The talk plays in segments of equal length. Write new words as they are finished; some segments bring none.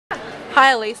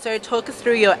Hi Elise, so talk us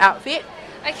through your outfit.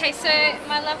 Okay, so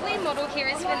my lovely model here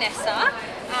is Vanessa,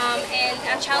 and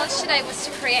our challenge today was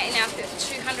to create an outfit for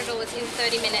 $200 in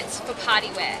 30 minutes for party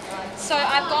wear. So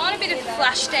I've gone a bit of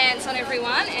flash dance on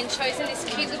everyone and chosen this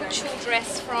cute little chill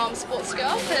dress from Sports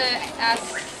Girl for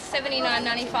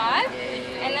 $79.95,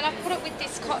 and then I put it with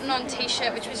this cotton on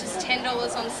t-shirt which was just $10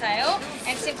 on sale,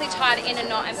 and simply tied it in a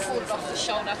knot and pulled it off the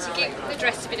shoulder to give the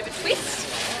dress a bit of a twist.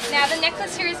 Now the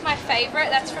necklace here is my favourite,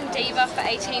 that's from Diva for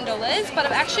 $18, but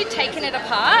I've actually taken it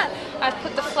apart. I've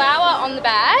put the flower on the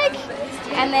bag,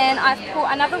 and then I've put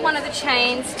another one of the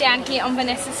chains down here on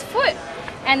Vanessa's foot,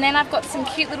 and then I've got some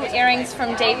cute little earrings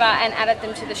from Diva and added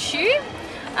them to the shoe.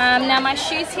 Now my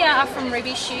shoes here are from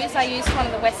Ruby Shoes. I used one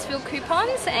of the Westfield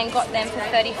coupons and got them for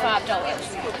 $35.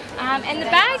 And the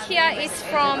bag here is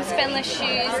from Spendless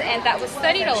Shoes, and that was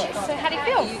 $30. So how do you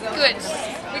feel? Good.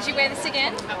 Would you wear this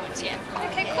again? I would, yeah.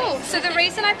 Okay, cool. So the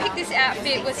reason I picked this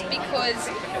outfit was because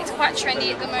it's quite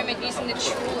trendy at the moment using the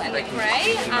tulle and the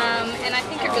grey, and I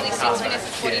think it really suits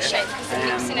Vanessa's body shape because the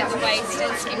hips in at the waist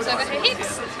and skims over her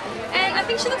hips. And I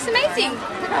think she looks amazing.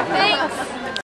 Thanks.